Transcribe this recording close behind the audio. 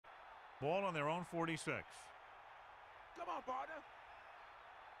Ball on their own 46. Come on, partner.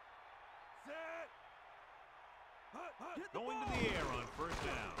 Set. Going to the air on first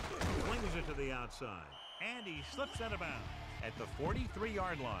down. Flings it to the outside. And he slips out of bounds at the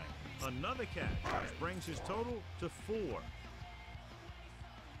 43-yard line. Another catch, which brings his total to 4.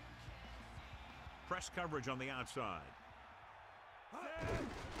 Press coverage on the outside.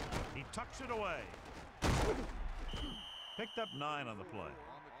 He tucks it away. Picked up 9 on the play.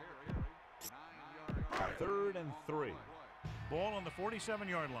 3rd and 3. Ball on the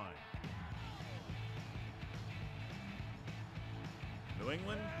 47-yard line. New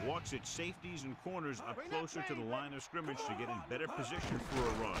England walks its safeties and corners up closer to the line of scrimmage to get in better position for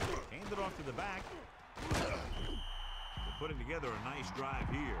a run. Hand it off to the back. They're putting together a nice drive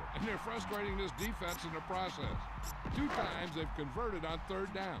here. And they're frustrating this defense in the process. 2 times they've converted on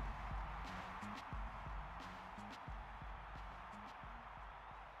 3rd down.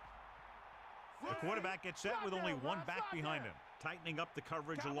 The quarterback gets set with only one back behind him, tightening up the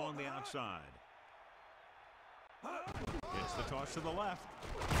coverage along the outside. It's the toss to the left.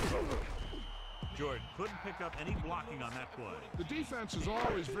 Jordan couldn't pick up any blocking on that play. The defense is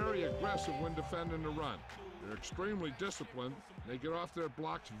always very aggressive when defending the run. They're extremely disciplined. They get off their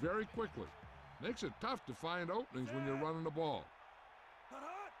blocks very quickly. Makes it tough to find openings when you're running the ball.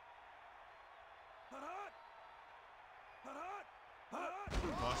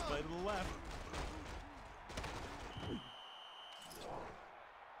 Toss play to the left.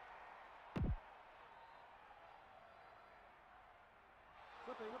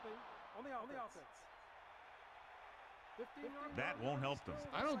 Flipping on the offense. 15-yard. That won't help them.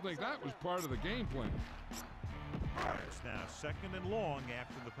 I don't think that was part of the game plan. It's now 2nd and long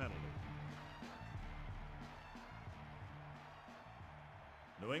after the penalty.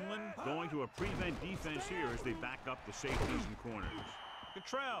 New England going to a prevent defense here as they back up the safeties and corners.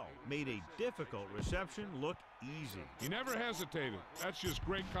 Cottrell made a difficult reception look easy. He never hesitated. That's just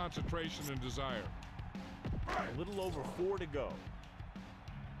great concentration and desire. A little over 4 to go.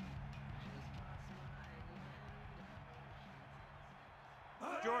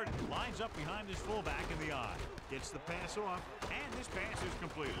 Jordan lines up behind his fullback in the eye. Gets the pass off, and this pass is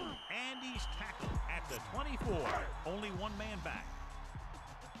completed. And he's tackled at the 24. Only one man back.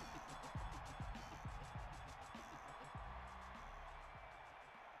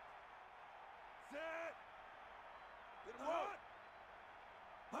 Set. Good work.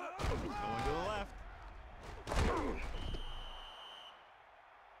 Going to the left.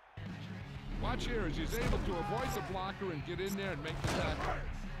 Watch here as he's able to avoid the blocker and get in there and make the tackle.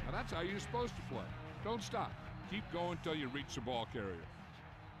 Now that's how you're supposed to play. Don't stop. Keep going until you reach the ball carrier.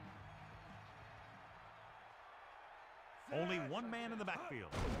 Only one man in the backfield.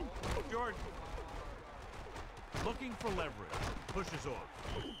 Jordan looking for leverage. Pushes off.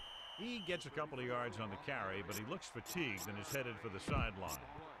 He gets a couple of yards on the carry, but he looks fatigued and is headed for the sideline.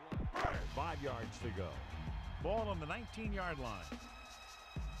 5 yards to go. Ball on the 19-yard line.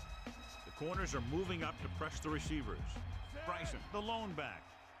 The corners are moving up to press the receivers. Bryson, the lone back.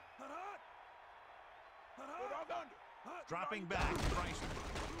 Dropping back, Bryson.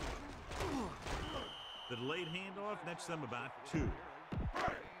 The delayed handoff nets them about 2.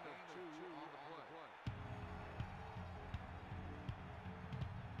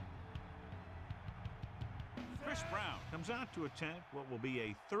 Chris Brown comes out to attempt what will be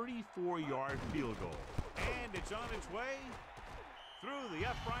a 34-yard field goal. And it's on its way through the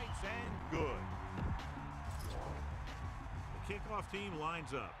uprights and good. The kickoff team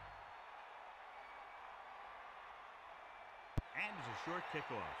lines up. And it's a short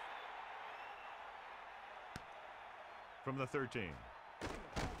kickoff. From the 13.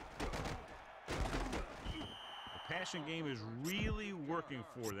 The passing game is really working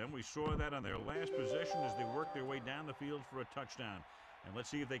for them. We saw that on their last possession as they worked their way down the field for a touchdown. And let's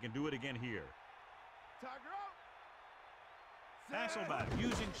see if they can do it again here. Hasselback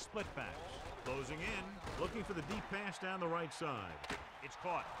using split backs. Closing in, looking for the deep pass down the right side. It's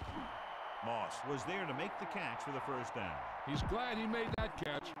caught. Moss was there to make the catch for the first down. He's glad he made that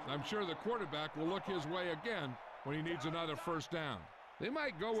catch. I'm sure the quarterback will look his way again when he needs another first down. They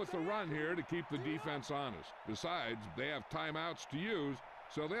might go with the run here to keep the defense honest. Besides, they have timeouts to use,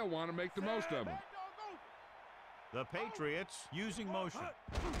 so they'll want to make the most of them. The Patriots using motion.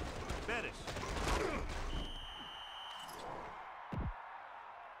 Bettis.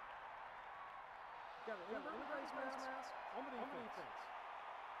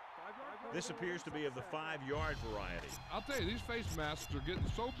 This appears to be of the 5-yard variety. I'll tell you, these face masks are getting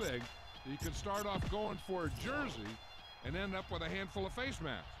so big that you can start off going for a jersey and end up with a handful of face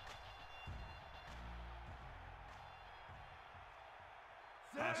masks.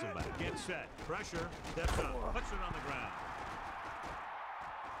 Hasselback gets set. Pressure. Steps up. Puts it on the ground.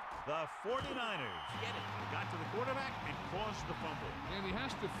 The 49ers get it. Got to the quarterback and caused the fumble. And he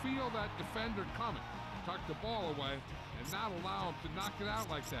has to feel that defender coming. Tuck the ball away and not allow him to knock it out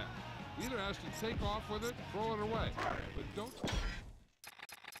like that. Either has to take off with it, throw it away. But don't...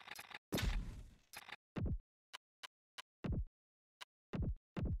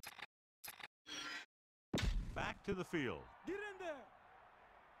 Back to the field. Get in there.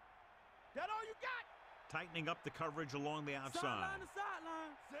 That all you got? Tightening up the coverage along the outside. Sideline to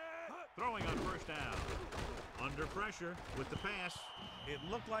sideline. Throwing on first down. Under pressure with the pass. It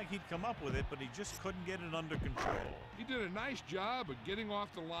looked like he'd come up with it, but he just couldn't get it under control. He did a nice job of getting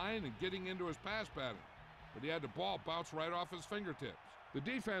off the line and getting into his pass pattern, but he had the ball bounce right off his fingertips. The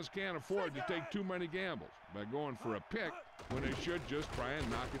defense can't afford to take too many gambles by going for a pick when they should just try and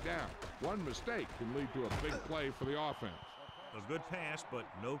knock it down. One mistake can lead to a big play for the offense. A good pass, but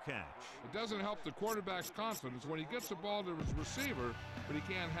no catch. It doesn't help the quarterback's confidence when he gets the ball to his receiver, but he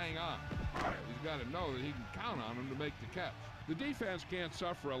can't hang on. He's got to know that he can count on him to make the catch. The defense can't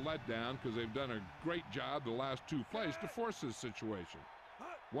suffer a letdown because they've done a great job the last two plays to force this situation.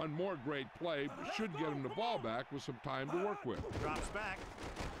 One more great play should get him the ball back with some time to work with. Drops back.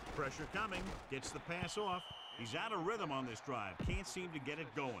 Pressure coming. Gets the pass off. He's out of rhythm on this drive. Can't seem to get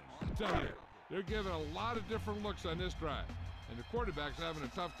it going. I tell you, they're giving a lot of different looks on this drive, and the quarterback's having a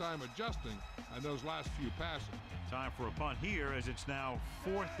tough time adjusting on those last few passes. Time for a punt here as it's now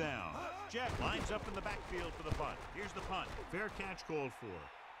 4th down. Jet lines up in the backfield for the punt. Here's the punt. Fair catch called for.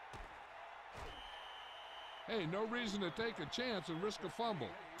 Hey, no reason to take a chance and risk a fumble.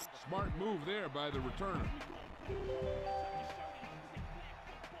 Smart move there by the returner.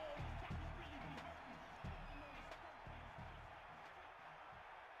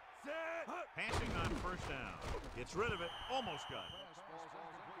 Passing on first down. Gets rid of it. Almost got it.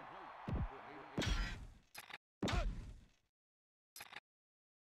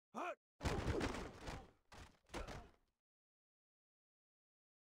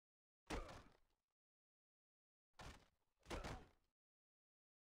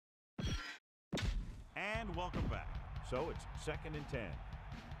 And welcome back. So it's 2nd and 10.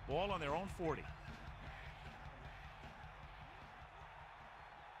 Ball on their own 40.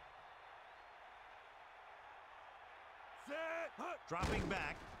 Dropping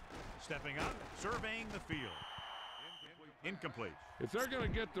back, stepping up, surveying the field. Incomplete. If they're going to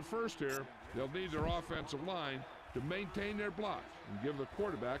get the first here, they'll need their offensive line to maintain their blocks and give the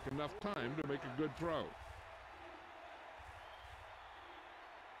quarterback enough time to make a good throw.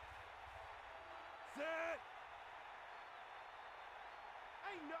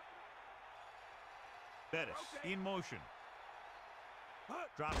 Bettis in motion.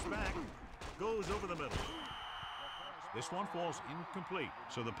 Drops back, goes over the middle. This one falls incomplete,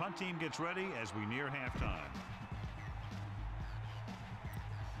 so the punt team gets ready as we near halftime.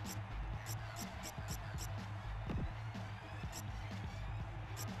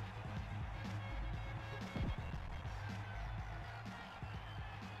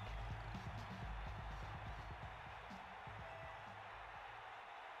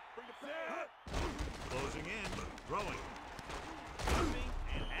 Closing in, throwing,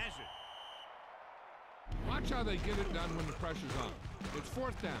 and has it. Watch how they get it done when the pressure's on. It's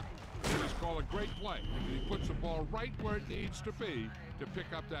 4th down. They just call a great play. And he puts the ball right where it needs to be to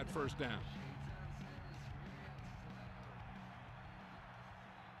pick up that first down.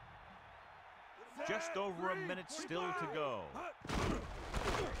 Just over a minute still to go.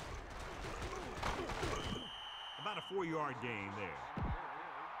 About a 4-yard gain there.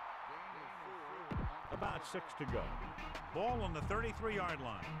 About 6 to go. Ball on the 33-yard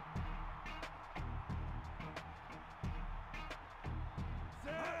line.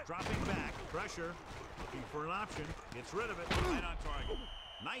 Dropping back, pressure, looking for an option, gets rid of it, right on target.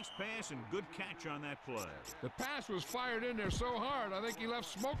 Nice pass and good catch on that play. The pass was fired in there so hard, I think he left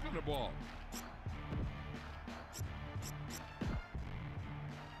smoke in the ball.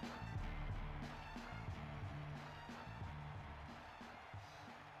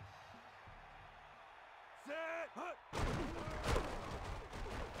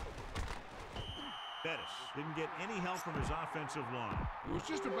 Bettis didn't get any help from his offensive line. It was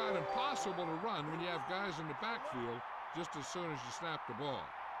just about impossible to run when you have guys in the backfield just as soon as you snap the ball.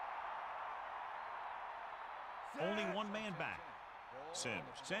 Only one man back.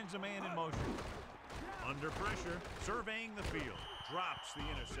 Sims sends a man in motion. Under pressure, surveying the field. Drops the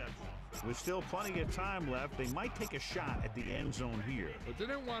interception. With still plenty of time left, they might take a shot at the end zone here. But they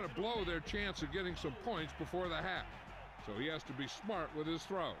didn't want to blow their chance of getting some points before the half. So he has to be smart with his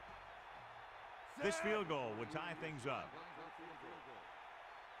throw. This field goal would tie things up.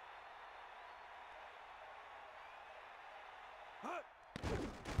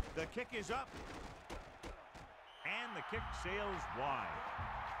 The kick is up. And the kick sails wide.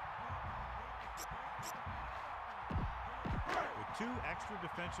 With 2 extra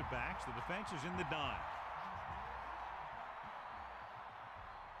defensive backs, the defense is in the dime.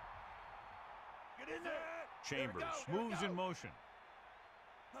 Get in there. Chambers There we moves go. in motion.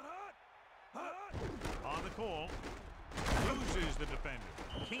 On the call. Loses the defender.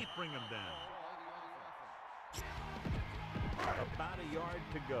 Can't bring him down. About a yard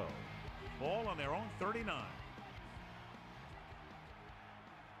to go. Ball on their own 39.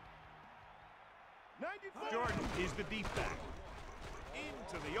 94. Jordan is the deep back.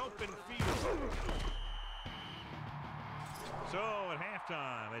 Into the open field. So at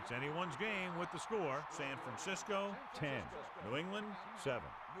halftime, it's anyone's game with the score. San Francisco 10, New England 7.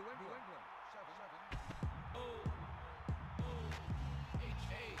 New England.